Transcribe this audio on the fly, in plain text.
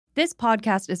This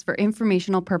podcast is for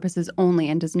informational purposes only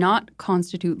and does not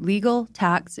constitute legal,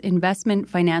 tax, investment,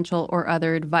 financial, or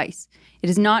other advice. It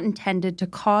is not intended to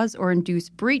cause or induce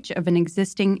breach of an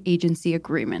existing agency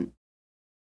agreement.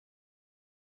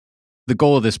 The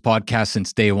goal of this podcast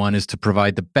since day one is to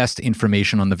provide the best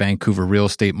information on the Vancouver real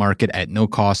estate market at no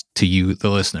cost to you, the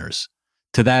listeners.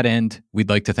 To that end, we'd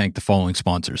like to thank the following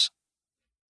sponsors.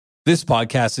 This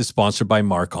podcast is sponsored by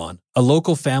Marcon, a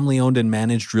local family-owned and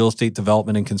managed real estate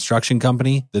development and construction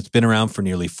company that's been around for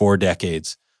nearly 4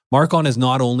 decades. Marcon is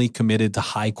not only committed to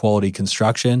high-quality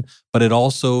construction, but it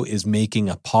also is making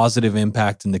a positive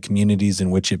impact in the communities in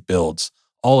which it builds,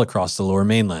 all across the Lower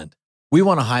Mainland. We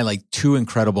want to highlight 2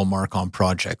 incredible Marcon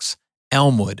projects.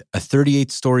 Elmwood, a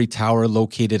 38-story tower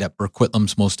located at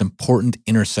Burquitlam's most important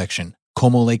intersection,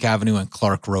 Como Lake Avenue and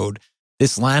Clark Road.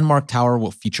 This landmark tower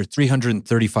will feature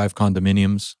 335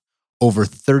 condominiums, over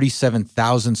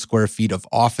 37,000 square feet of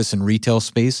office and retail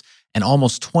space, and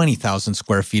almost 20,000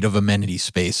 square feet of amenity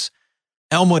space.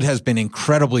 Elmwood has been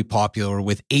incredibly popular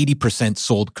with 80%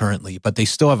 sold currently, but they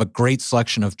still have a great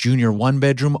selection of junior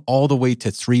 1-bedroom all the way to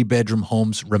 3-bedroom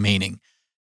homes remaining.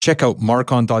 Check out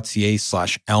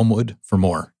marcon.ca/Elmwood for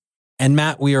more. And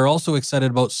Matt, we are also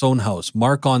excited about Sohn House,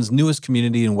 Marcon's newest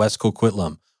community in West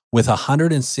Coquitlam. With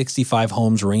 165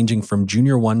 homes ranging from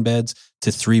junior 1-beds to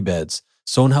 3-beds,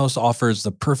 Sohn House offers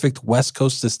the perfect West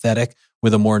Coast aesthetic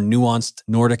with a more nuanced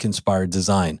Nordic-inspired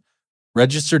design.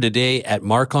 Register today at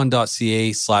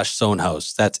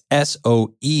marcon.ca/Sohnhaus. That's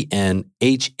SOENHAUS.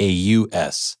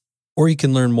 Or you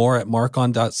can learn more at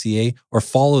marcon.ca or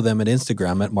follow them at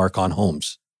Instagram at Marcon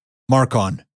Homes.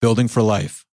 Marcon, building for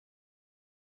life.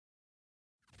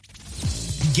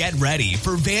 Get ready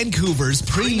for Vancouver's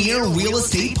premier real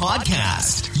estate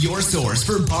podcast. Your source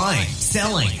for buying,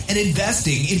 selling, and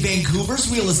investing in Vancouver's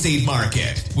real estate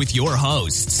market. With your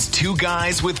hosts, 2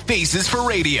 guys with faces for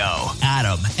radio,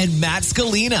 Adam and Matt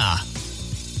Scalina.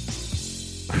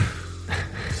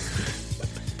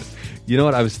 You know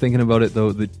what? I was thinking about it,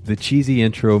 though. The cheesy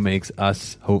intro makes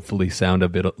us hopefully sound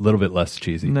a little bit less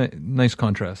cheesy. Nice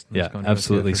contrast.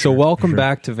 Absolutely. So welcome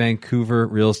back to Vancouver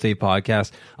Real Estate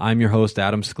Podcast. I'm your host,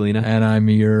 Adam Scalina. And I'm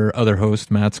your other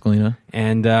host, Matt Scalina.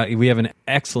 And we have an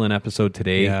excellent episode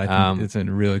today. Yeah, I think it's a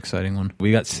real exciting one.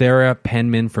 We got Sarah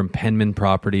Penman from Penman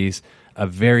Properties, a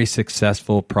very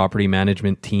successful property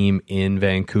management team in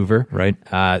Vancouver, right?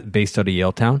 Based out of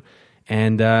Yaletown.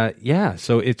 And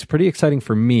so it's pretty exciting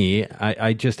for me.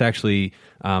 I just actually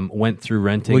went through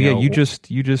renting. Well, yeah, you just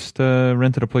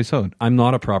rented a place out. I'm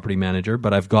not a property manager,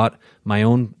 but I've got my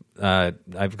own.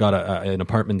 I've got an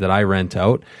apartment that I rent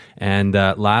out. And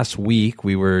last week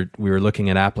we were looking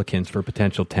at applicants for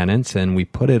potential tenants, and we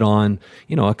put it on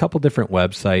a couple different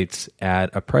websites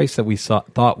at a price that we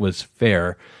thought was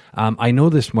fair. I know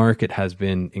this market has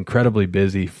been incredibly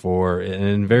busy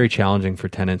and very challenging for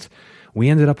tenants. We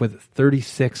ended up with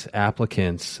 36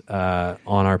 applicants on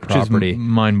our property. Which is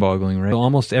mind-boggling, right? So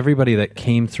almost everybody that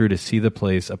came through to see the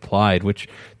place applied, which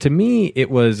to me,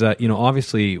 it was,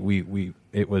 obviously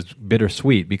it was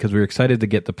bittersweet because we were excited to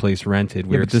get the place rented.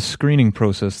 But the screening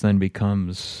process then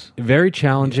becomes very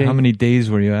challenging. How many days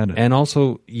were you at it? And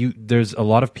also, there's a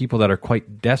lot of people that are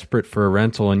quite desperate for a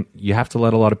rental, and you have to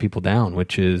let a lot of people down,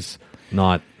 which is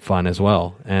not fun as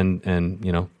well. And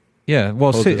yeah,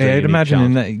 well, I'd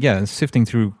imagine sifting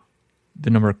through the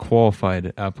number of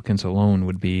qualified applicants alone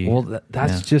would be... Well,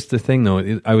 that's just the thing,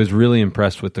 though. I was really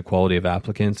impressed with the quality of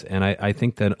applicants, and I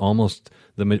think that almost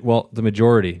the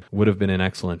majority would have been an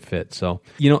excellent fit. So,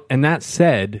 and that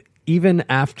said, even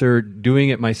after doing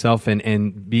it myself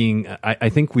and being... I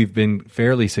think we've been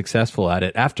fairly successful at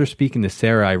it. After speaking to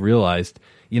Sarah, I realized...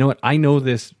 You know what? I know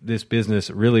this business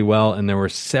really well, and there were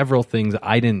several things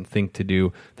I didn't think to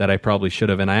do that I probably should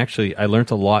have. And I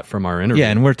learned a lot from our interview.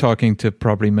 Yeah, and we're talking to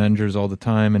property managers all the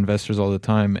time, investors all the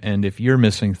time, and if you're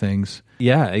missing things...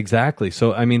 Yeah, exactly.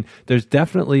 So, I mean, there's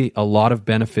definitely a lot of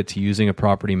benefit to using a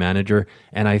property manager,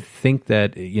 and I think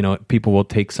that, people will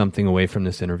take something away from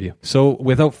this interview. So,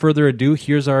 without further ado,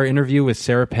 here's our interview with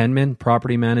Sarah Penman,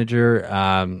 property manager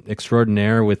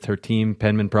extraordinaire with her team,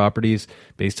 Penman Properties,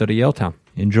 based out of Yaletown.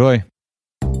 Enjoy.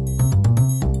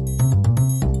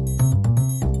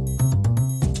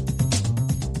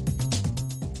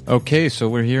 Okay, so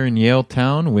we're here in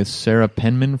Yaletown with Sarah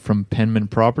Penman from Penman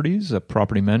Properties, a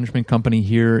property management company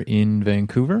here in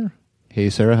Vancouver. Hey,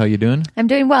 Sarah, how you doing? I'm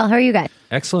doing well. How are you guys?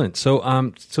 Excellent.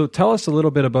 So, so tell us a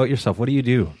little bit about yourself. What do you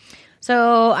do?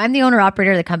 So I'm the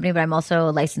owner-operator of the company, but I'm also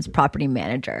a licensed property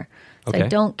manager. So I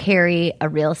don't carry a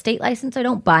real estate license. I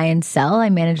don't buy and sell. I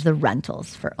manage the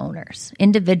rentals for owners,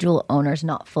 individual owners,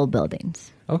 not full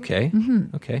buildings. Okay.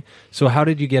 Mm-hmm. Okay. So how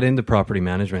did you get into property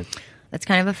management? That's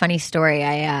kind of a funny story.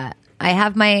 I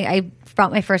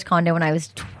bought my first condo when I was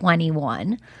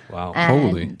 21. Wow.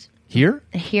 Holy. Here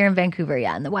in Vancouver,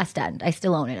 in the West End. I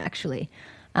still own it, actually.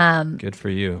 Good for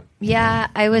you. Yeah,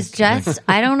 I was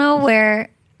I don't know where.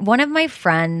 One of my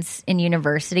friends in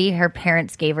university, her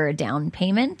parents gave her a down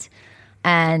payment,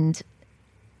 and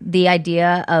the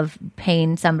idea of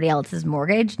paying somebody else's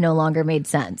mortgage no longer made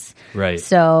sense. Right.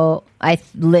 So I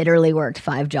literally worked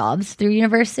 5 jobs through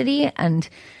university and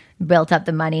built up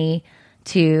the money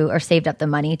saved up the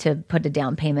money to put a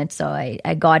down payment. So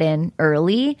I got in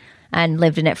early and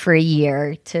lived in it for a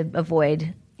year to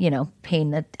avoid,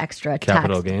 paying the extra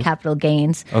capital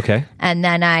gains. Okay. And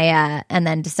then I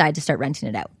decided to start renting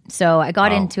it out. So I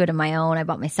got into it on my own. I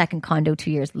bought my second condo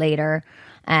 2 years later,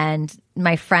 and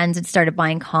my friends had started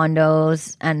buying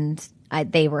condos, and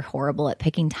they were horrible at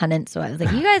picking tenants. So I was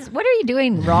like, you guys, what are you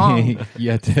doing wrong?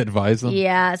 You had to advise them?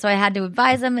 Yeah. So I had to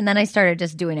advise them, and then I started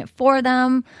just doing it for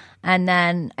them. And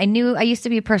then I used to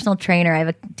be a personal trainer. I have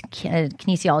a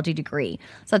kinesiology degree.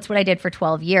 So that's what I did for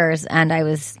 12 years. And I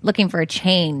was looking for a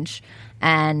change.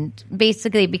 And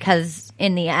basically, because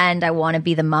in the end, I want to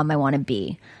be the mom I want to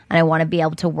be. And I want to be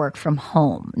able to work from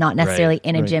home, not necessarily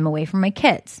in a gym away from my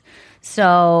kids.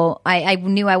 So I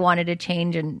knew I wanted to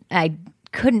change, and I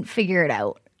couldn't figure it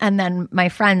out. And then my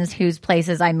friends, whose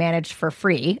places I managed for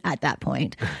free at that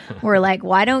point, were like,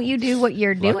 why don't you do what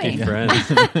you're doing?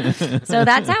 So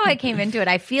that's how I came into it.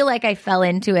 I feel like I fell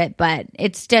into it, but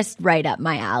it's just right up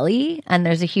my alley. And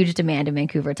there's a huge demand in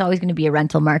Vancouver. It's always going to be a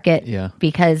rental market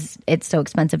because it's so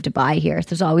expensive to buy here. So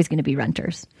there's always going to be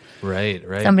renters. Right.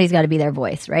 Somebody's got to be their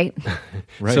voice, right?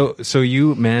 Right. So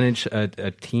you manage a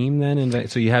team then?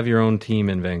 So you have your own team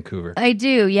in Vancouver? I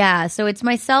do, yeah. So it's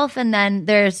myself, and then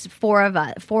there's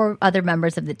 4 other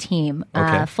members of the team,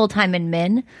 full-time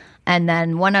admin, and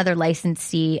then 1 other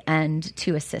licensee and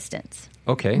 2 assistants.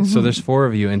 Okay, so there's 4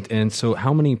 of you, and so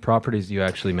how many properties do you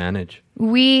actually manage?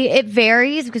 It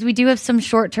varies because we do have some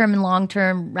short-term and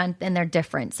long-term rent, and they're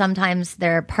different. Sometimes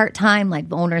they're part-time, like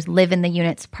the owners live in the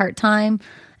units part-time,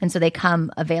 and so they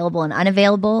come available and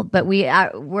unavailable. But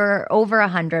we're over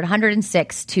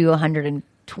 106 to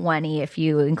 120 if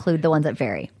you include the ones that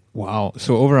vary. Wow.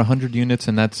 So over 100 units,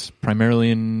 and that's primarily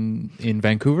in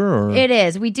Vancouver? Or it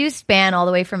is. We do span all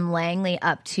the way from Langley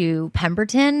up to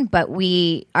Pemberton, but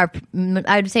I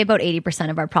would say about 80%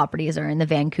 of our properties are in the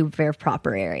Vancouver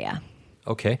proper area.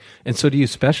 Okay. And so do you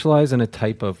specialize in a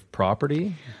type of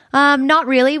property? Not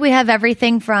really. We have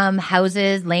everything from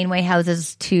houses, laneway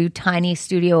houses, to tiny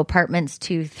studio apartments,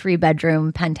 to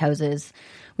 3-bedroom penthouses.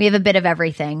 We have a bit of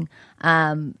everything.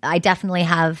 I definitely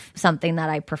have something that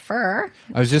I prefer.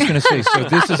 I was just going to say, so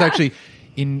this is actually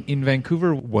in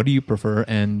Vancouver. What do you prefer,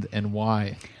 and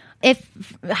why? If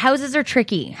houses are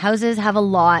tricky, houses have a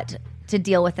lot to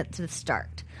deal with at the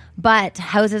start, but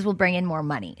houses will bring in more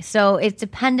money. So it's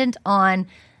dependent on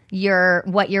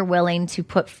what you're willing to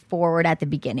put forward at the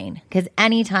beginning. Because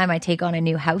anytime I take on a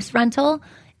new house rental,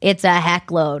 it's a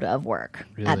heck load of work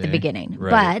at the beginning.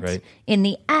 But in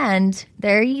the end,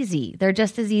 they're easy. They're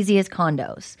just as easy as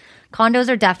condos. Condos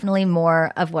are definitely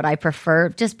more of what I prefer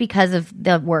just because of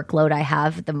the workload I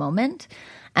have at the moment.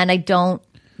 And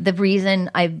the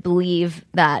reason I believe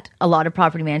that a lot of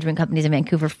property management companies in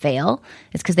Vancouver fail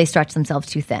is because they stretch themselves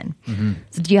too thin. Mm-hmm.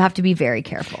 So you have to be very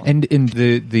careful. And in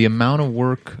the amount of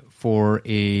work for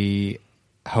a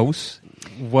house,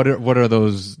 what are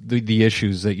those the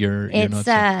issues that you're not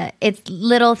seeing? It's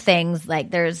little things, like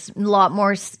there's a lot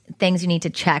more things you need to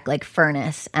check, like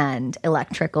furnace and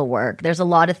electrical work. There's a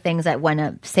lot of things that when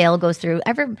a sale goes through,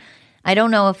 I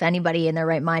don't know if anybody in their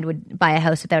right mind would buy a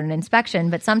house without an inspection,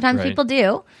 but sometimes people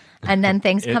do. And then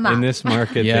things come up. In this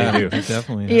market, they do.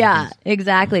 Definitely. Yeah,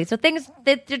 exactly. So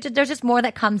there's just more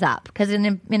that comes up because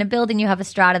in a building you have a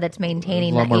strata that's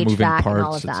maintaining the HVAC and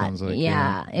all of that. Sounds like,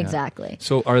 yeah, exactly.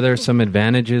 So are there some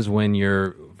advantages when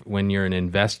you're an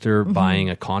investor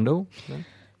buying a condo?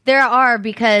 There are,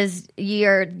 because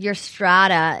your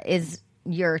strata is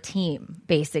your team,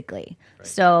 basically. Right.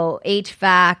 So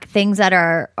HVAC, things that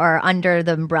are under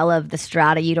the umbrella of the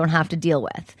strata, you don't have to deal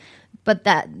with. But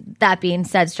that being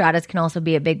said, stratas can also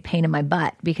be a big pain in my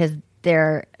butt because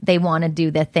they want to do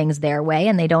the things their way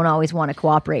and they don't always want to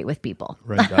cooperate with people.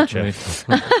 Right, gotcha.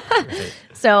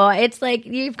 So it's like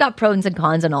you've got pros and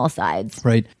cons on all sides.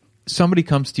 Right. Somebody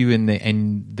comes to you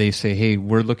and they say, "Hey,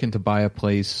 we're looking to buy a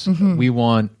place. Mm-hmm. We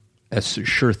want a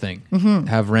sure thing. Mm-hmm.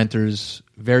 Have renters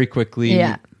very quickly.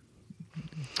 Yeah.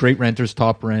 Great renters,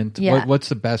 top rent. Yeah. What's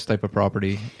the best type of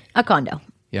property?" A condo.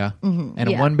 Yeah. And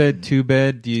a 1-bed,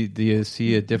 2-bed, do you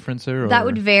see a difference there? Or? That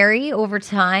would vary over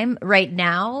time. Right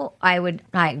now, I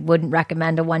wouldn't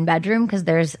recommend a 1-bedroom because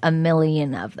there's a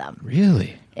million of them.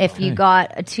 Really? If you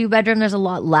got a 2-bedroom, there's a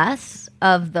lot less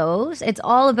of those. It's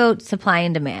all about supply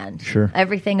and demand. Sure.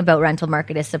 Everything about rental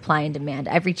market is supply and demand.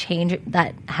 Every change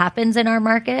that happens in our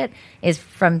market is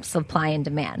from supply and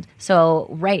demand. So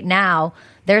right now,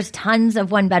 there's tons of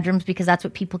 1-bedrooms because that's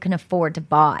what people can afford to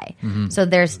buy. So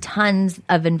there's tons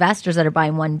of investors that are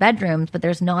buying 1-bedrooms, but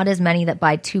there's not as many that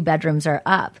buy 2-bedrooms or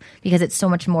up because it's so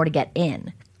much more to get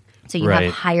in. So you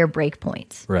have higher break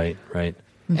points. Right.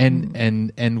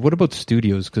 And what about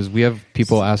studios? Because we have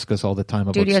people ask us all the time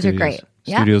about studios. Studios are great.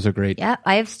 Studios are great. Yeah,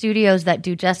 I have studios that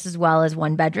do just as well as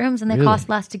 1-bedrooms, and they cost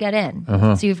less to get in.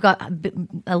 So you've got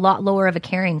a lot lower of a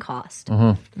carrying cost.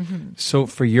 So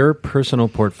for your personal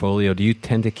portfolio, do you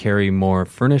tend to carry more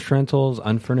furnished rentals,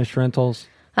 unfurnished rentals?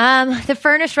 The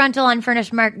furnished rental,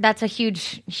 unfurnished market, that's a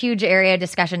huge area of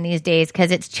discussion these days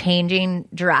because it's changing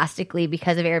drastically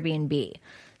because of Airbnb.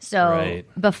 So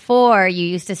before, you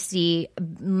used to see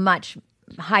much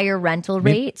higher rental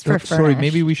rates for furnished. Sorry,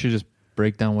 maybe we should just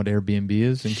break down what Airbnb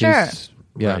is in case.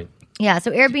 Yeah. Right. Yeah,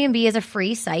 so Airbnb is a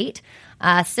free site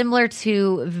similar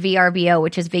to VRBO,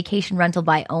 which is vacation rental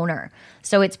by owner.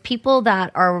 So it's people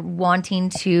that are wanting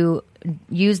to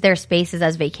use their spaces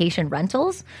as vacation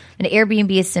rentals, and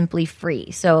Airbnb is simply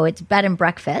free. So it's bed and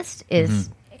breakfast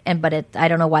I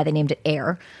don't know why they named it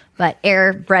Air, but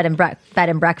Air bed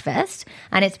and breakfast,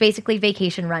 and it's basically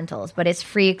vacation rentals, but it's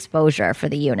free exposure for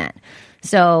the unit.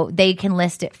 So they can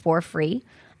list it for free.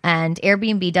 And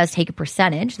Airbnb does take a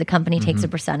percentage. The company takes a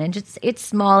percentage. It's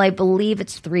small. I believe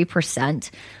it's 3%.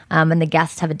 And the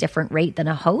guests have a different rate than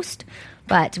a host.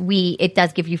 But it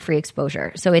does give you free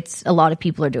exposure. So a lot of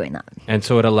people are doing that. And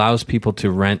so it allows people to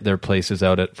rent their places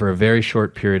out for a very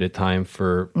short period of time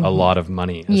for a lot of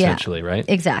money, essentially, right?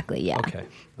 Exactly, yeah. Okay.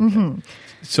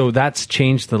 So that's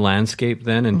changed the landscape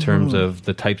then in terms of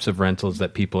the types of rentals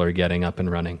that people are getting up and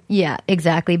running. Yeah,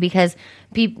 exactly. Because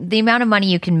the amount of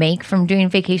money you can make from doing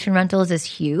vacation rentals is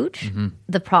huge.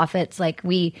 The profits,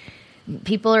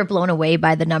 people are blown away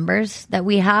by the numbers that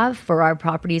we have for our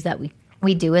properties that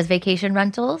we do as vacation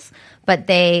rentals, but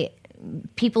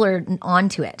people are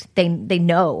onto it. They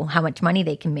know how much money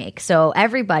they can make. So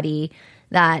everybody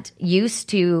that used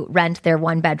to rent their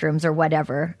 1-bedrooms or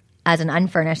whatever as an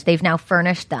unfurnished, they've now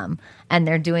furnished them and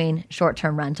they're doing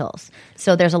short-term rentals.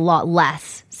 So there's a lot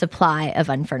less supply of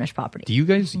unfurnished property. Do you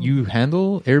guys, you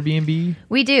handle Airbnb?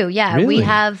 We do, yeah. Really? We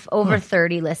have over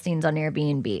 30 listings on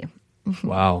Airbnb.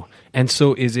 Wow. And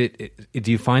so do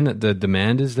you find that the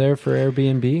demand is there for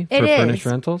Airbnb for furnished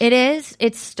rentals? It is.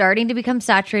 It's starting to become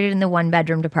saturated in the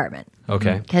 1-bedroom department.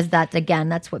 Okay. Because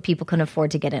that's what people can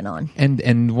afford to get in on.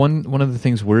 And one of the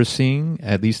things we're seeing,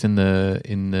 at least in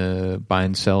the buy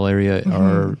and sell area,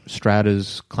 are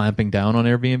stratas clamping down on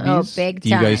Airbnbs. Oh, big time. Do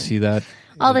you guys see that?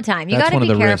 All the time. You got That's to one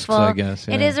be of the careful. risks, I guess.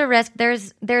 Yeah. It is a risk.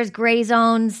 There's gray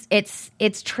zones. It's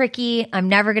tricky. I'm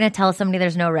never going to tell somebody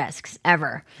there's no risks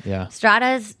ever. Yeah.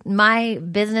 Stratas, my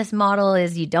business model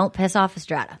is you don't piss off a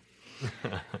strata.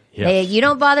 Yeah. You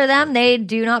don't bother them. They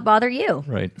do not bother you.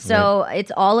 Right. So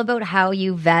it's all about how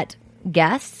you vet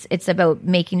guests. It's about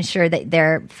making sure that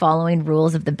they're following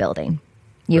rules of the building.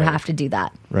 You have to do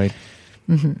that. Right.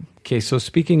 Okay, so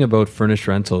speaking about furnished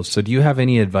rentals, so do you have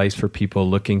any advice for people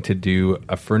looking to do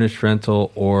a furnished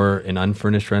rental or an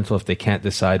unfurnished rental if they can't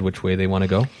decide which way they want to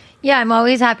go? Yeah, I'm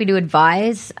always happy to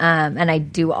advise, and I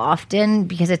do often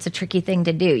because it's a tricky thing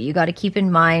to do. You got to keep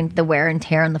in mind the wear and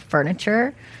tear on the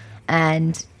furniture,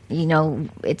 and you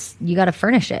got to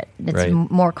furnish it. It's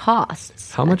more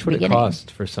costs. How much would it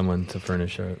cost for someone to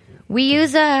furnish a? I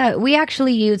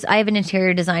have an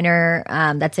interior designer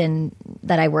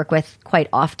that I work with quite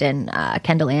often,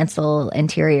 Kendall Ansell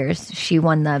Interiors. She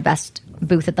won the best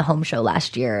booth at the home show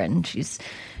last year, and she's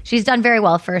done very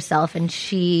well for herself, and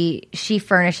she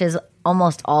furnishes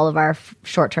almost all of our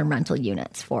short-term rental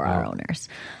units for our owners.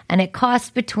 And it costs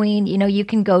between, you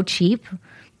can go cheap,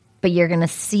 but you're going to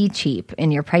see cheap in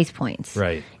your price points.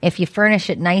 Right. If you furnish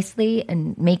it nicely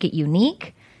and make it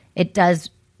unique, it does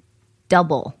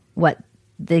double what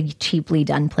the cheaply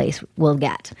done place will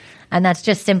get. And that's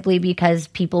just simply because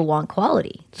people want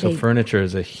quality. So furniture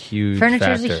is a huge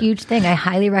factor. Is a huge thing. I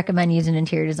highly recommend using an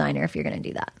interior designer if you're going to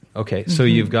do that. Okay, so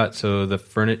you've got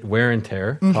the wear and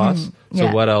tear costs.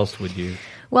 So what else would you?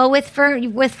 Well, with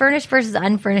furnished versus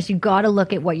unfurnished, you got to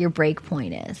look at what your break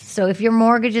point is. So if your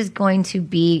mortgage is going to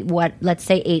be let's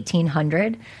say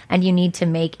 $1,800, and you need to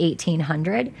make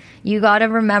 $1,800, you got to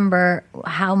remember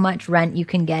how much rent you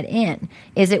can get in.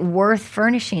 Is it worth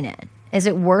furnishing it? Is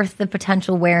it worth the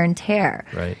potential wear and tear?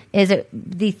 Right. Is it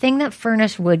the thing that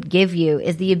furnished would give you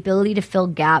is the ability to fill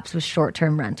gaps with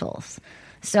short-term rentals.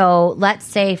 So let's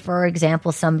say, for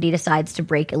example, somebody decides to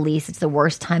break a lease. It's the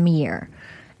worst time of year.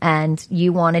 And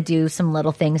you want to do some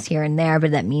little things here and there,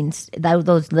 but that means that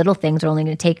those little things are only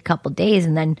going to take a couple days,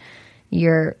 and then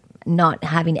you're not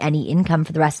having any income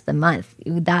for the rest of the month.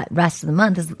 That rest of the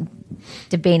month is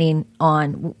dependent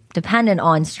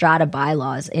on strata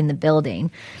bylaws in the building.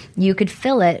 You could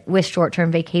fill it with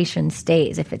short-term vacation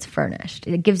stays if it's furnished.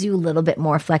 It gives you a little bit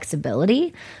more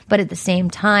flexibility, but at the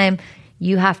same time,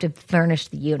 you have to furnish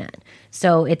the unit.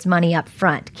 So it's money up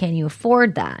front. Can you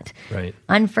afford that? Right.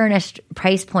 Unfurnished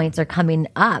price points are coming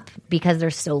up because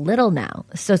there's so little now.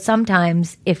 So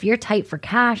sometimes if you're tight for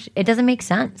cash, it doesn't make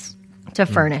sense to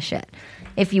furnish it.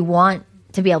 If you want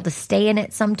to be able to stay in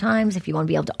it sometimes, if you want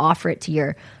to be able to offer it to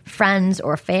your friends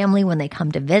or family when they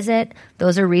come to visit,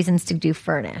 those are reasons to do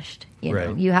furnished. You know,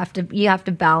 Right. you have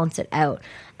to balance it out.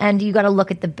 And you got to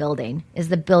look at the building. Is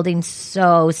the building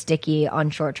so sticky on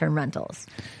short-term rentals?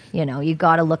 You know, you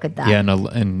got to look at that. Yeah,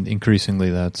 and increasingly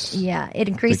that's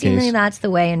Increasingly case. that's the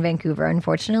way in Vancouver,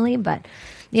 unfortunately. But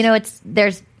you know,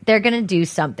 they're going to do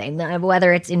something,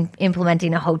 whether it's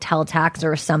implementing a hotel tax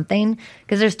or something,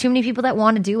 because there's too many people that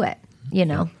want to do it. You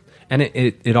know. And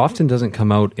it often doesn't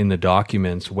come out in the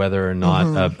documents whether or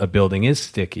not a building is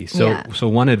sticky. So so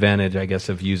one advantage, I guess,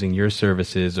 of using your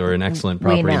services or an excellent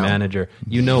property manager,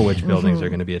 you know which buildings are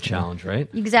going to be a challenge, right?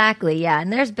 Exactly, yeah.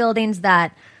 And there's buildings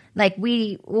that, like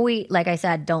we like I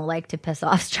said, don't like to piss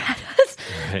off stratas.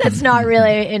 That's not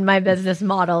really in my business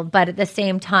model. But at the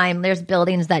same time, there's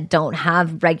buildings that don't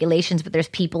have regulations, but there's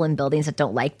people in buildings that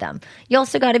don't like them. You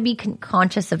also got to be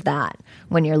conscious of that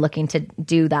when you're looking to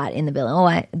do that in the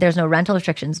building. There's no rental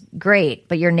restrictions. Great.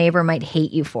 But your neighbor might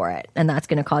hate you for it, and that's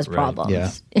going to cause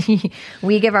problems. Yeah.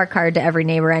 We give our card to every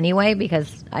neighbor anyway,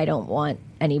 because I don't want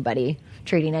anybody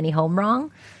treating any home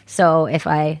wrong. So if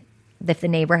the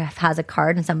neighbor has a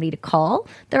card and somebody to call,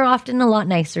 they're often a lot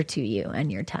nicer to you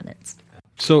and your tenants.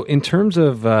 So in terms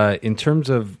of an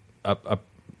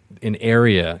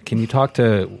area, can you talk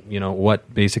to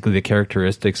what basically the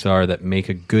characteristics are that make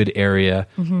a good area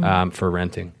for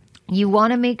renting? You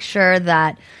want to make sure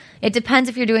that it depends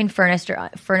if you're doing furnished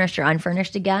or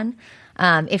unfurnished again.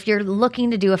 If you're looking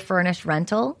to do a furnished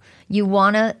rental, you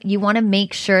wanna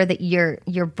make sure that you're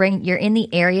in the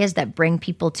areas that bring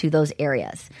people to those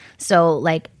areas. So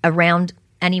like around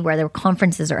anywhere there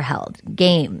conferences are held,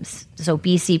 games. So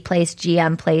BC Place,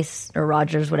 GM Place, or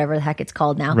Rogers, whatever the heck it's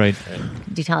called now. right.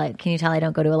 Can you tell I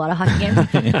don't go to a lot of hockey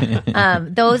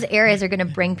games? Those areas are going to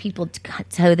bring people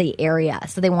to the area,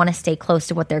 so they want to stay close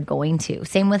to what they're going to.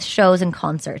 Same with shows and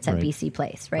concerts at BC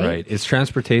Place, right? Right. Is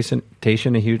transportation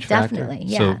a huge factor? Definitely,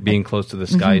 yeah. So being close to the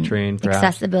SkyTrain, perhaps?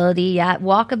 Accessibility, yeah.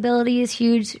 Walkability is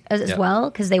huge as well,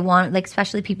 because they want, like,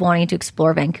 especially people wanting to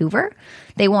explore Vancouver,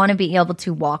 they want to be able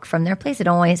to walk from their place. They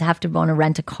don't always have to want to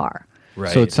rent a car.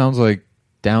 Right. So it sounds like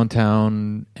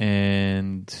downtown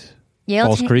and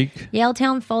Falls Creek.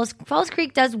 Yaletown, Falls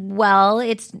Creek does well.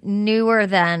 It's newer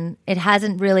than, it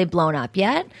hasn't really blown up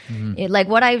yet. Like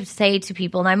what I say to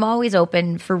people, and I'm always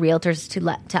open for realtors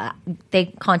they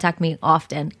contact me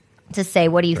often to say,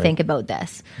 what do you think about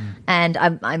this? And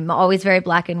I'm always very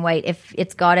black and white.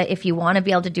 If you want to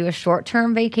be able to do a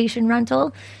short-term vacation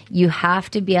rental, you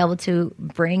have to be able to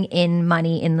bring in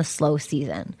money in the slow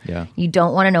season. Yeah. You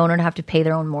don't want an owner to have to pay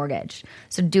their own mortgage.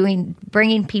 So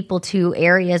bringing people to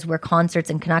areas where concerts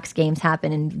and Canucks games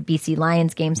happen and BC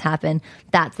Lions games happen,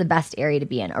 that's the best area to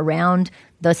be in, around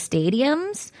the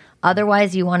stadiums.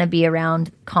 Otherwise, you want to be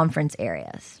around conference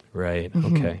areas. Right.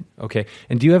 Okay.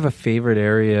 And do you have a favorite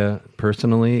area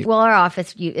personally? Well, our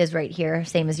office is right here,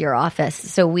 same as your office.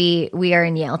 So we are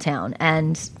in Yaletown,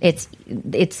 and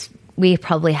we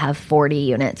probably have 40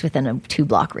 units within a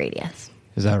 2-block radius.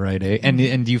 Is that right? Eh? And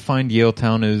do you find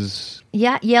Yaletown is...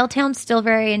 Yeah, Yaletown's still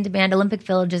very in demand. Olympic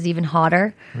Village is even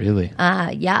hotter. Really?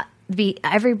 Yeah.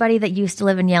 Everybody that used to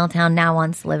live in Yaletown now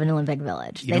wants to live in Olympic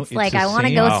Village. It's like, I want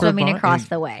to go swimming across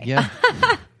the way. Yeah.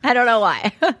 I don't know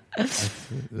why.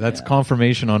 That's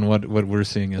confirmation on what we're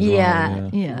seeing as well.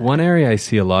 Yeah. One area I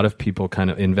see a lot of people, kind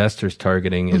of investors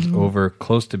targeting, is over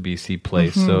close to BC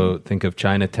Place. So think of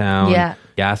Chinatown,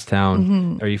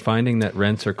 Gastown. Are you finding that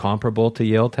rents are comparable to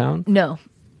Yaletown? No.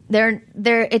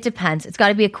 It depends. It's got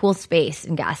to be a cool space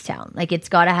in Gastown. Like it's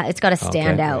got to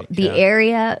stand out. Right. The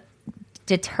area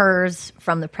deters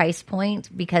from the price point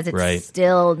because it's Right.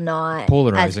 still not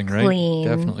Polarizing, as right? clean.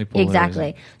 Definitely polarizing.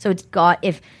 Exactly. So it's got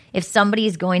if somebody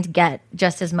is going to get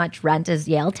just as much rent as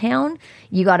Yaletown,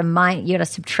 you got to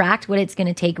subtract what it's going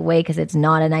to take away because it's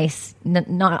not a nice,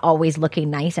 not always looking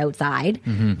nice outside.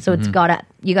 So it's you got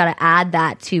to add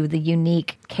that to the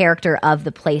unique character of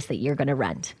the place that you're going to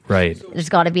rent. Right. There's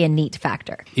got to be a neat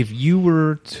factor. If you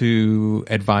were to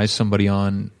advise somebody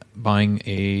on buying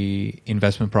a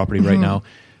investment property right now,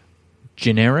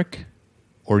 generic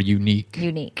or unique?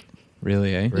 Unique.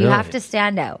 Really, eh? You have to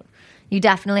stand out. You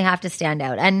definitely have to stand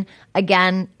out. And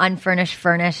again, unfurnished,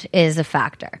 furnished is a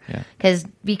factor. Yeah.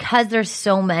 Because there's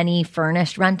so many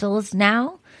furnished rentals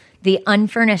now, the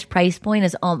unfurnished price point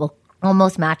is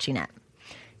almost matching it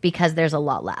because there's a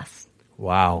lot less.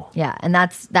 Wow. Yeah, and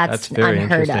that's very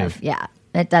unheard of. interesting. Yeah,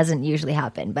 it doesn't usually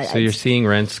happen. But So you're seeing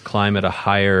rents climb at a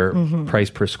higher price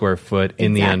per square foot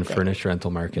in the Exactly. unfurnished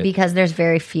rental market. because there's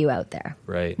very few out there.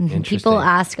 Right. Mhm. Interesting. People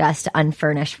ask us to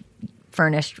unfurnish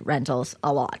furnished rentals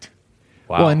a lot.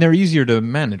 Wow. Well, and they're easier to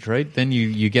manage, right? Then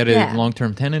you get a Yeah.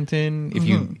 long-term tenant in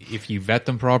if you vet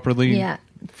them properly. Yeah,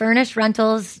 furnished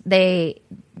rentals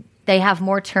they have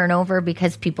more turnover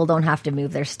because people don't have to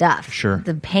move their stuff. Sure.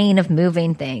 The pain of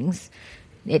moving things,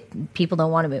 people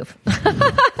don't want to move.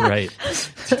 Right.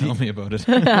 Tell me about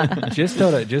it. Just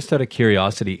out of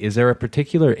curiosity, is there a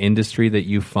particular industry that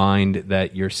you find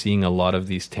that you're seeing a lot of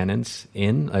these tenants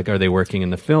in? Like, are they working in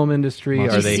the film industry? You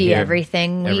Are they see here?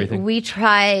 everything. Everything. We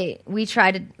try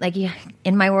to like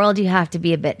in my world. You have to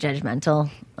be a bit judgmental.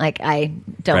 Like I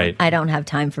Right. don't have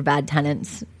time for bad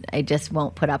tenants. I just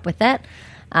won't put up with it.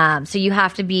 So you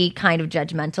have to be kind of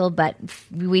judgmental, but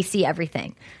we see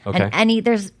everything. Okay. And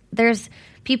there's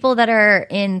people that are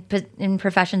in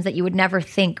professions that you would never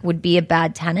think would be a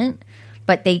bad tenant,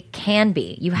 but they can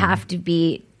be. You have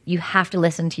to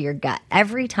listen to your gut.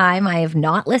 Every time I have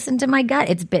not listened to my gut,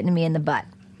 it's bitten me in the butt.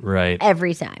 Right.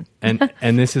 Every time. And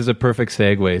this is a perfect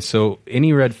segue. So,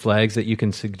 any red flags that you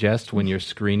can suggest when you're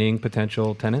screening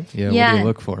potential tenants? Yeah, what do you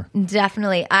look for?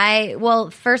 Definitely.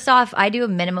 First off, I do a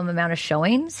minimum amount of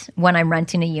showings when I'm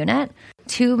renting a unit.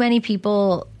 Too many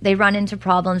people, they run into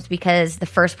problems because the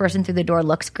first person through the door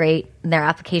looks great and their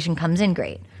application comes in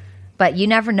great. But you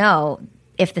never know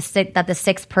if the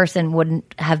sixth person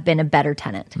wouldn't have been a better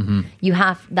tenant. You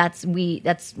have that's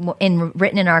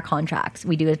written in our contracts.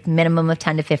 We do a minimum of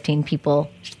 10 to 15 people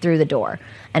through the door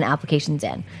and applications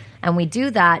in. And we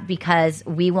do that because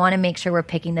we want to make sure we're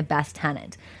picking the best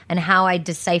tenant. And how I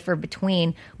decipher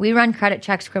between, we run credit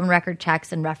checks, criminal record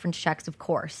checks, and reference checks, of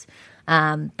course.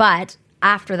 But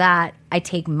after that, I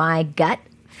take my gut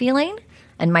feeling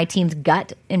and my team's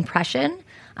gut impression.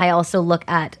 I also look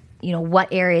at, what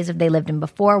areas have they lived in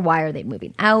before? Why are they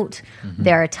moving out?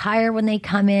 Their attire when they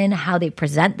come in, how they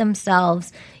present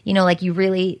themselves. Like you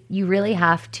really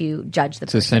have to judge the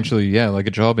It's person. essentially, like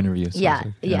a job interview. it sounds Yeah,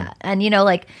 like. yeah. And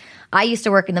like I used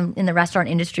to work in the restaurant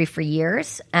industry for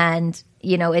years, and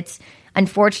it's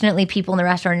unfortunately people in the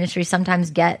restaurant industry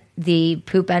sometimes get the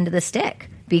poop end of the stick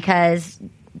because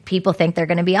people think they're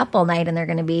going to be up all night and they're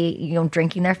going to be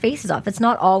drinking their faces off. It's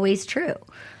not always true.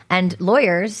 And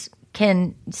lawyers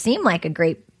can seem like a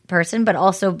great person, but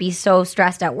also be so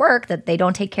stressed at work that they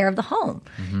don't take care of the home.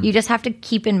 You just have to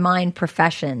keep in mind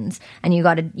professions, and you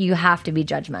have to be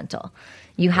judgmental.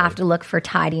 You have to look for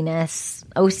tidiness.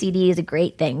 OCD is a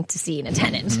great thing to see in a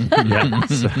tenant. Yeah.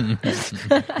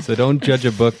 So don't judge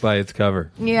a book by its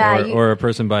cover. Yeah, Or a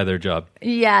person by their job.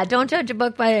 Yeah, don't judge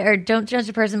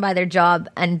a person by their job,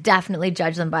 and definitely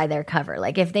judge them by their cover.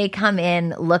 Like if they come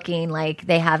in looking like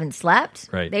they haven't slept,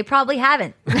 Right. they probably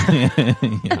haven't.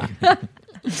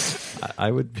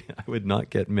 I would not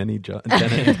get many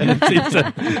tenancies.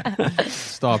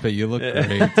 Stop it. You look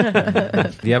great.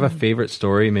 Do you have a favorite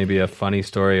story, maybe a funny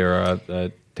story or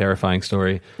a terrifying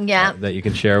story that you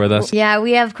can share with us? Yeah,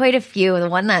 we have quite a few. The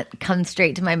one that comes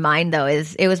straight to my mind, though,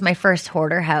 is it was my first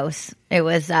hoarder house. It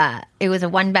was a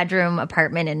 1-bedroom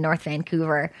apartment in North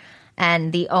Vancouver,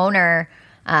 and the owner,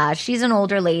 she's an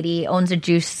older lady, owns a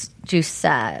juice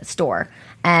store,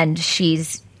 and she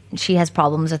has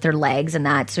problems with her legs and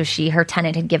that. So her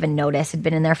tenant had given notice, had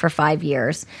been in there for 5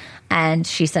 years, and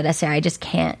she said,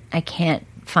 I can't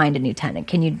find a new tenant.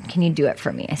 Can you do it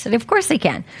for me? I said, of course I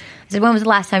can. I said, when was the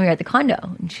last time you were at the condo?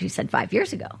 And she said, 5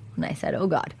 years ago. And I said, oh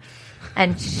God.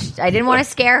 And I didn't want to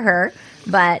scare her,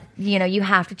 but you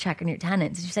have to check on your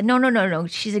tenants. And she said, no.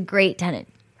 She's a great tenant.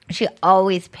 She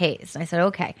always pays. I said,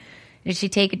 okay. Did she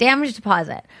take a damage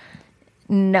deposit?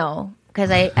 No,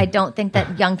 because I don't think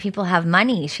that young people have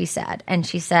money, she said. And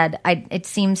she said, it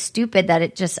seems stupid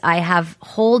that I have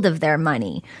hold of their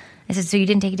money. I said, so you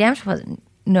didn't take a damage deposit?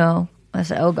 No. I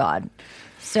said, oh God.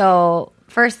 So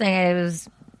first thing I was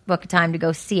book a time to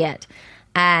go see it.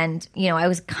 And, I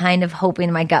was kind of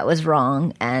hoping my gut was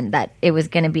wrong and that it was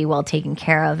going to be well taken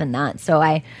care of and that. So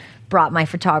I brought my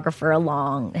photographer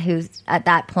along, who's at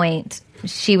that point,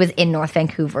 she was in North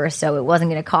Vancouver, so it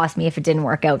wasn't going to cost me if it didn't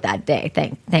work out that day,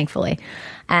 thankfully.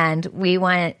 And we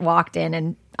walked in,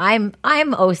 and I'm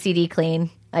OCD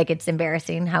clean. Like, it's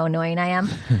embarrassing how annoying I am.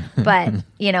 But,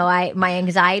 my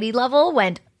anxiety level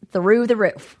went through the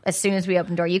roof as soon as we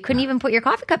opened the door. You couldn't even put your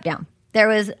coffee cup down. There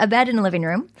was a bed in the living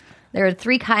room. There were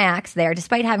 3 kayaks there,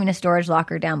 despite having a storage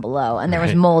locker down below, and there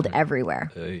was mold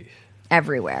everywhere.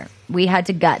 Everywhere. We had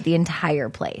to gut the entire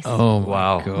place. Oh,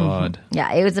 wow. God. Mm-hmm.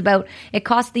 Yeah, it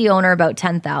cost the owner about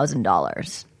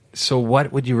 $10,000. So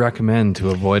what would you recommend to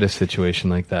avoid a situation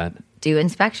like that? Do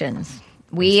inspections.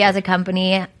 We, as a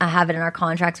company, have it in our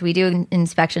contracts. We do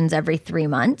inspections every 3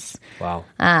 months. Wow.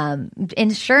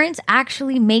 Insurance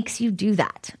actually makes you do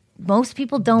that. Most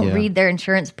people don't read their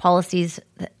insurance policies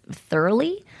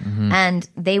thoroughly, and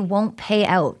they won't pay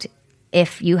out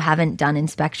if you haven't done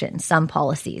inspections. Some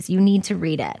policies, you need to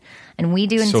read it. And we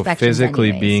do inspections. So physically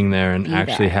anyways. being there and Be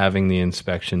actually there. having the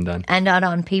inspection done. And not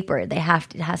on paper. It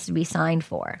has to be signed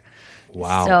for.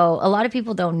 Wow. So a lot of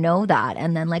people don't know that.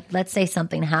 And then, let's say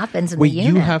something happens in Wait, the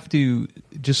unit. you have to,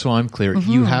 just so I'm clear,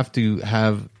 you have to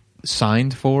have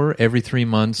signed for every 3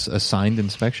 months a signed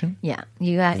inspection? Yeah,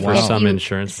 you got For some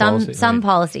insurance policies, some right.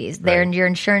 policies. Your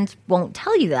insurance won't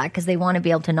tell you that because they want to be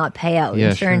able to not pay out.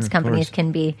 Yeah, Insurance sure, of companies course.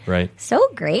 can be Right. so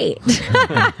great,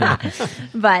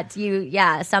 but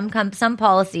some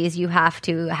policies you have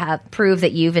to prove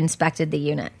that you've inspected the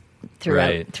unit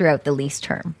throughout the lease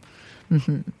term.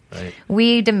 Right.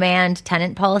 We demand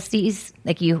tenant policies.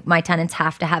 My tenants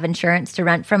have to have insurance to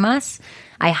rent from us.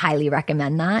 I highly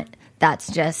recommend that.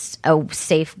 That's just a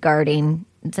safeguarding.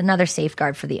 It's another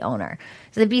safeguard for the owner.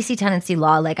 So the BC tenancy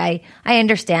law, I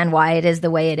understand why it is the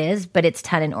way it is, but it's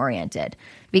tenant oriented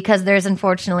because there's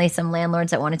unfortunately some landlords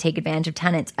that want to take advantage of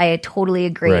tenants. I totally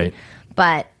agree. Right.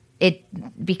 But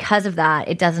because of that,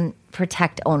 it doesn't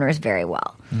protect owners very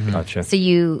well. Gotcha. So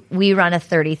we run a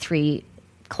 33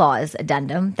 clause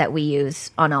addendum that we use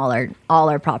on all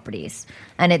our properties,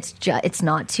 and it's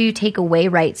not to take away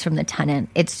rights from the tenant.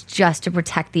 It's just to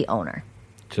protect the owner,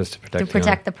 Just to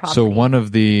protect the property. So one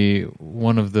of the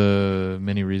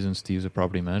many reasons to use a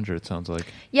property manager, it sounds like.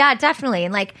 Yeah, definitely.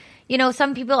 And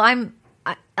some people,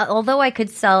 although I could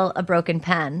sell a broken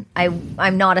pen,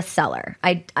 I'm not a seller.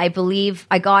 I believe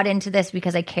I got into this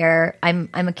because I care. I'm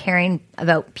a caring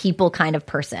about people kind of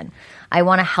person. I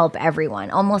want to help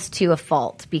everyone, almost to a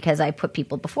fault, because I put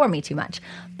people before me too much.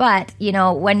 But,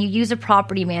 when you use a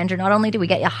property manager, not only do we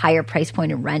get a higher price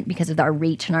point in rent because of our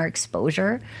reach and our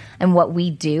exposure and what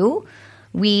we do,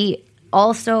 we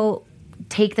also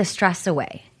take the stress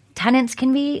away. Tenants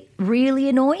can be really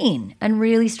annoying and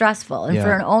really stressful. And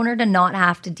for an owner to not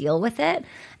have to deal with it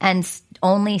and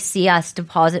only see us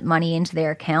deposit money into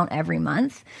their account every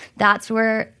month, that's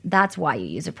why you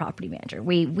use a property manager.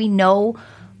 We know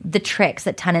the tricks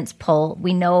that tenants pull.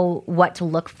 We know what to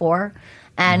look for.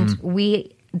 And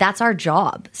that's our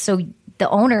job. So the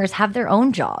owners have their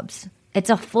own jobs.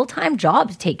 It's a full-time job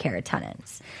to take care of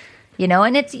tenants.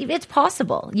 And it's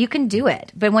possible. You can do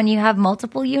it. But when you have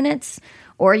multiple units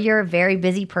or you're a very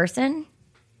busy person,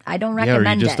 I don't recommend it.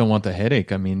 Yeah, or you just don't want the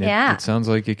headache. I mean, it sounds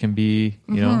like it can be,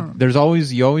 you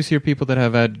always hear people that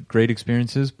have had great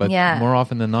experiences, but more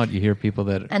often than not, you hear people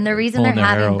that And the reason they're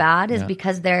having bad is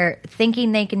because they're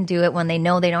thinking they can do it when they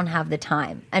know they don't have the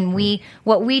time. And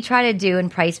what we try to do in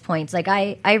price points,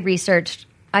 I researched,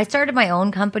 I started my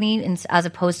own company as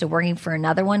opposed to working for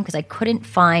another one because I couldn't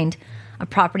find a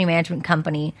property management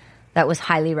company that was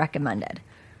highly recommended.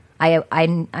 I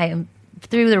am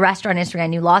through the restaurant industry, I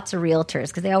knew lots of realtors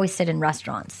because they always sit in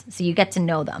restaurants, so you get to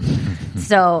know them.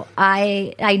 So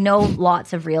I know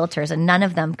lots of realtors, and none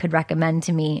of them could recommend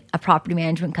to me a property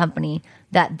management company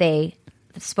that they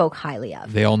spoke highly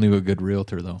of. They all knew a good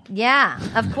realtor, though. Yeah,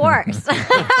 of course.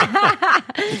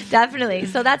 Definitely.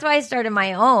 So that's why I started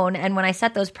my own, and when I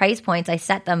set those price points, I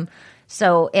set them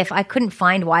so if I couldn't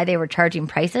find why they were charging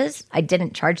prices, I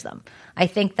didn't charge them. I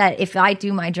think that if I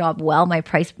do my job well, my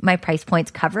price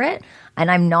points cover it, and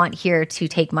I'm not here to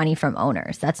take money from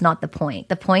owners. That's not the point.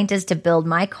 The point is to build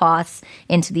my costs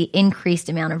into the increased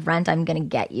amount of rent I'm going to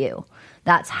get you.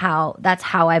 That's how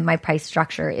my price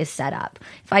structure is set up.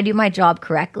 If I do my job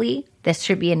correctly, this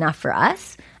should be enough for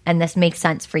us, and this makes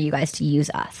sense for you guys to use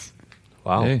us.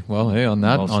 Wow. Hey, on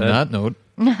that note,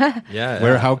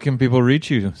 how can people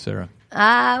reach you, Sarah?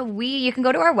 You can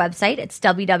go to our website. It's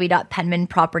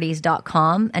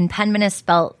www.penmanproperties.com. And Penman is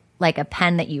spelled like a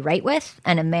pen that you write with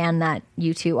and a man that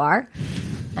you two are.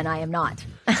 And I am not.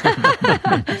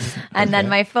 And then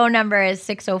my phone number is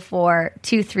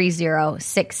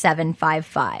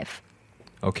 604-230-6755.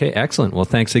 Okay, excellent. Well,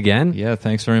 thanks again. Yeah,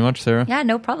 thanks very much, Sarah. Yeah,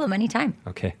 no problem. Anytime.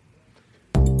 Okay.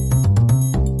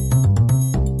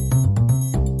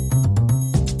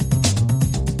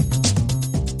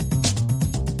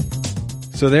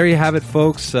 So there you have it,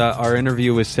 folks. Our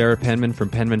interview with Sarah Penman from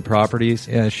Penman Properties.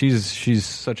 Yeah, she's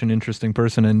such an interesting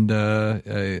person, and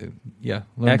learned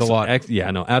a lot.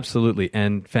 Absolutely,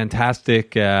 and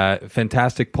fantastic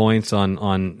points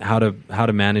on how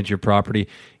to manage your property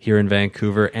here in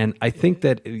Vancouver. And I think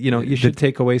that you should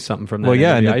take away something from that. Well,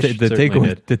 yeah, and interview.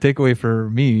 the takeaway for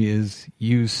me is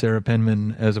use Sarah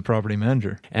Penman as a property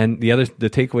manager. And the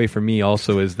takeaway for me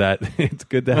also is that it's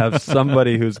good to have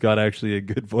somebody who's got actually a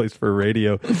good voice for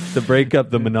radio to break up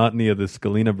the monotony of the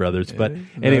Scalina brothers. But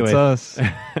anyway, that's us.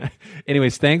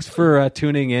 Anyways, thanks for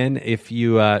tuning in. If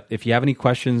you have any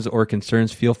questions or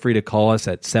concerns, feel free to call us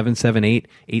at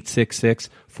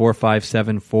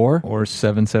 778-866-4574 or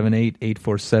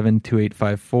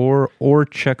 778-847-2854, or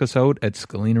check us out at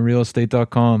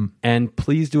scalinarealestate.com. And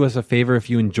please do us a favor. If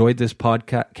you enjoyed this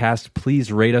podcast,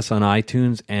 please rate us on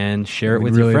iTunes and share it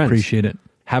with your friends. Really appreciate it.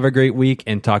 Have a great week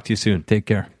and talk to you soon. Take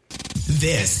care.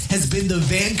 This has been the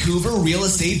Vancouver Real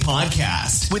Estate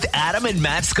Podcast with Adam and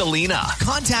Matt Scalina.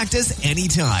 Contact us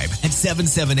anytime at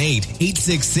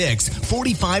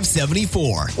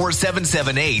 778-866-4574 or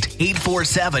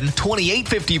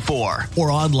 778-847-2854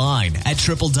 or online at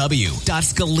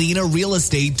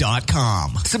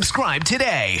www.scalinarealestate.com. Subscribe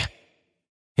today.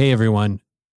 Hey everyone,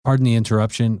 pardon the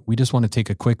interruption. We just want to take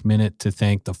a quick minute to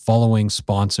thank the following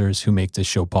sponsors who make this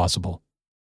show possible.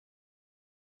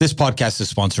 This podcast is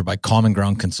sponsored by Common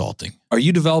Ground Consulting. Are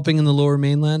you developing in the Lower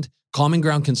Mainland? Common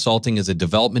Ground Consulting is a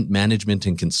development management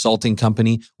and consulting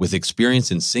company with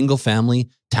experience in single-family,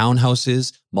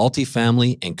 townhouses,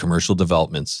 multifamily, and commercial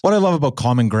developments. What I love about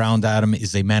Common Ground, Adam,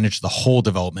 is they manage the whole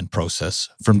development process,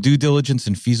 from due diligence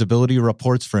and feasibility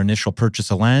reports for initial purchase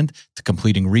of land to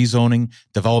completing rezoning,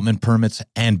 development permits,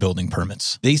 and building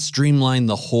permits. They streamline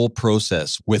the whole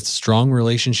process with strong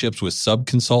relationships with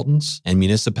sub-consultants and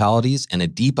municipalities and a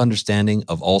deep understanding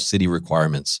of all city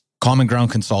requirements. Common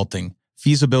Ground Consulting.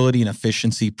 Feasibility and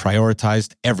efficiency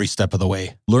prioritized every step of the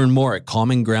way. Learn more at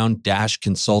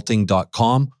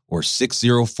commonground-consulting.com or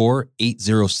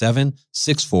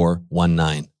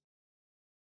 604-807-6419.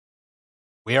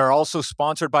 We are also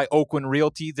sponsored by Oakwyn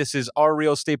Realty. This is our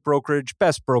real estate brokerage,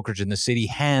 best brokerage in the city,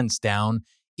 hands down.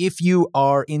 If you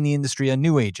are in the industry, a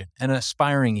new agent, an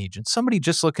aspiring agent, somebody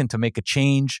just looking to make a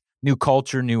change, new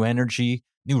culture, new energy,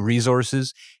 new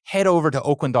resources, head over to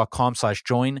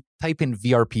oakwyn.com/join, type in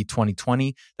VRP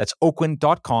 2020. That's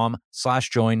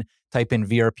oakwyn.com/join, type in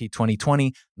VRP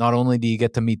 2020. Not only do you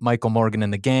get to meet Michael Morgan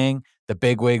and the gang, the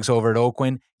bigwigs over at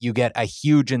Oakwyn, you get a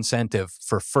huge incentive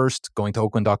for first going to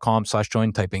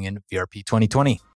oakwyn.com/join, typing in VRP 2020.